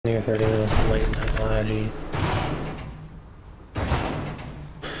Near 30 minutes late night Logi.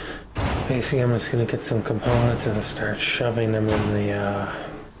 Basically, I'm just gonna get some components and start shoving them in the,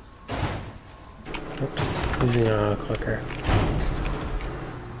 oops, using an auto clicker.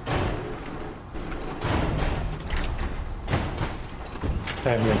 I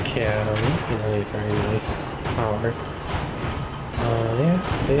have my cat on me, really very nice power.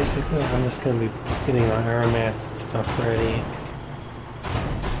 Yeah, basically, I'm just gonna be getting my arm mats and stuff ready.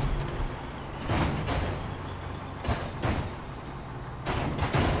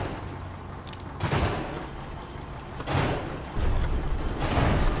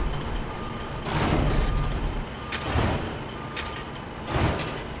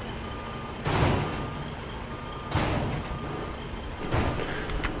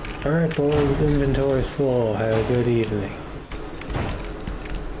 Alright boys, inventory's full. Have a good evening.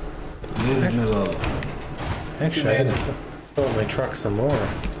 Actually, I had to fill up my truck some more.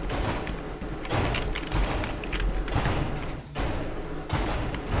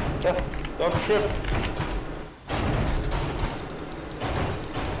 Yeah, dog trip.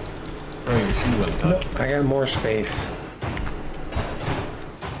 Oh, your shoes untucked. Nope, I got more space.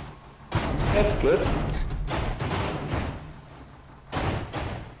 That's good.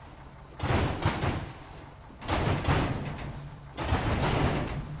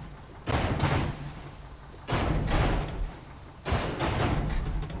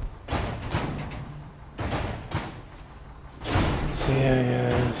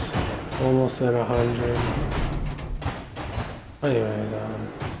 Yeah, it's almost at 100. Anyways,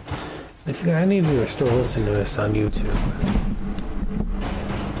 if any of you are still listening to this on YouTube,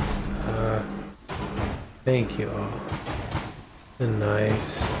 thank you all. Been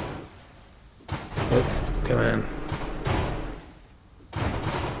nice. Oh, come on.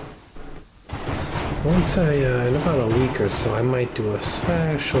 Once in about a week or so, I might do a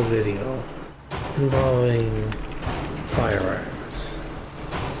special video involving firearms.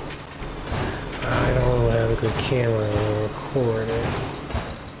 I don't have a good camera to record it.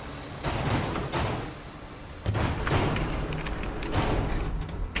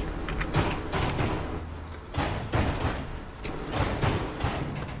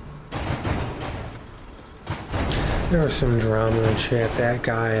 There was some drama in chat. That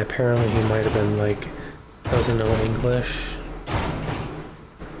guy, apparently he might have been like, doesn't know English.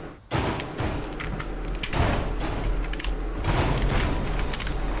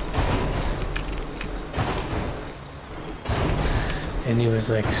 And he was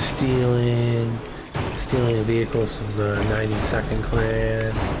like stealing vehicles from the 92nd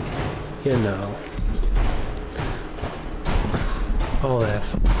Clan, you know, all that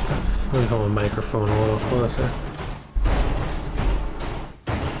fun stuff. Let me hold my microphone a little closer.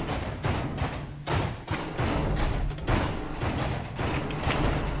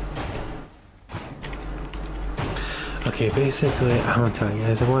 Okay, basically, I want to tell you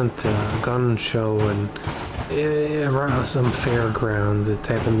guys, I went to a gun show and around some fairgrounds. It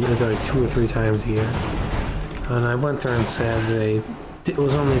happened like 2 or 3 times a year, and I went there on Saturday. It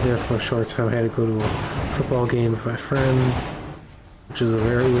was only there for a short time. I had to go to a football game with my friends, which was a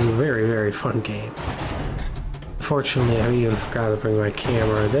very fun game. Fortunately, I even forgot to bring my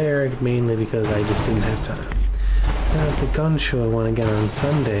camera there, mainly because I just didn't have time. Then at the gun show I went again on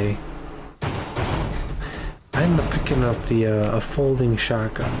Sunday, I ended up picking up a folding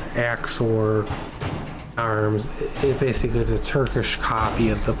shotgun, Axor arms. It basically is a Turkish copy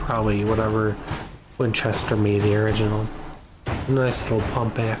of the probably whatever Winchester made the original. Nice little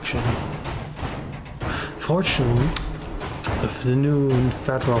pump action. Fortunately, with the new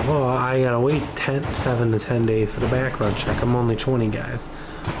federal law, I gotta wait 7 to 10 days for the background check. I'm only 20 guys.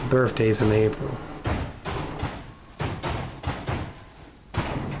 Birthday's in April.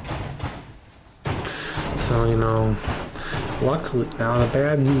 So, you know, luckily, now the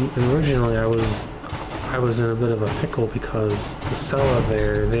bad, originally I was in a bit of a pickle because the seller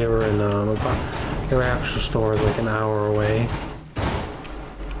there, they were in their actual store is like an hour away.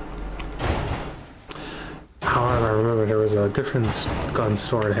 However, I remember there was a different gun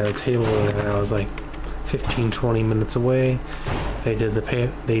store that had a table in it. I was like 15-20 minutes away. They did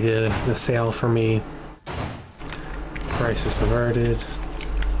the sale for me. Crisis averted.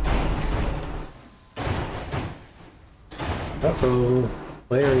 Uh-oh,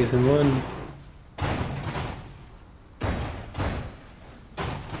 Larry's in one.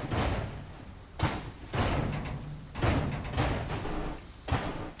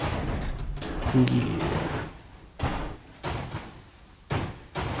 Yeah.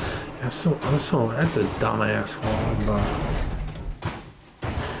 That's a dumbass log, but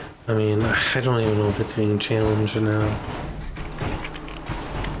I mean, I don't even know if it's being challenged now.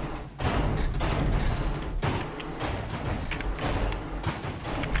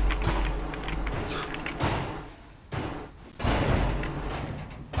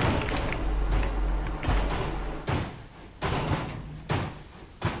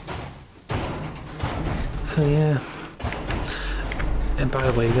 So yeah. And by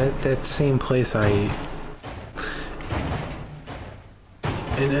the way, that same place and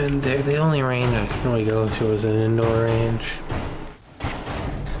the only range I can really go to is an indoor range.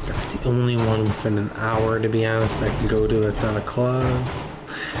 That's the only one within an hour, to be honest, I can go to that's not a club.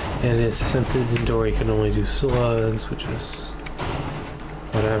 And it's since it's indoor, you can only do slugs, which is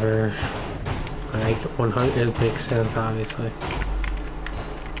whatever. Like 100, it makes sense, obviously.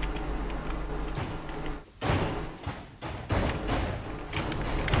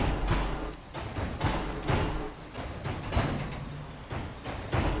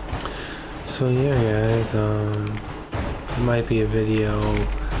 So yeah, guys, it might be a video.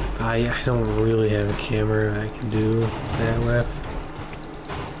 I don't really have a camera I can do that with.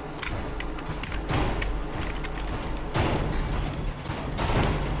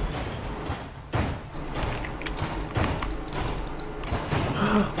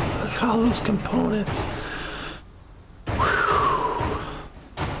 Look at all those components. Whew.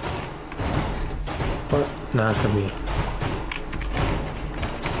 But not for me.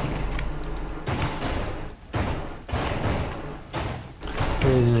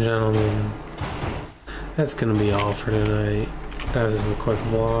 Ladies and gentlemen, that's gonna be all for tonight. That was a quick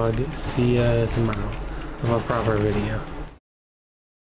vlog. See ya tomorrow of a proper video.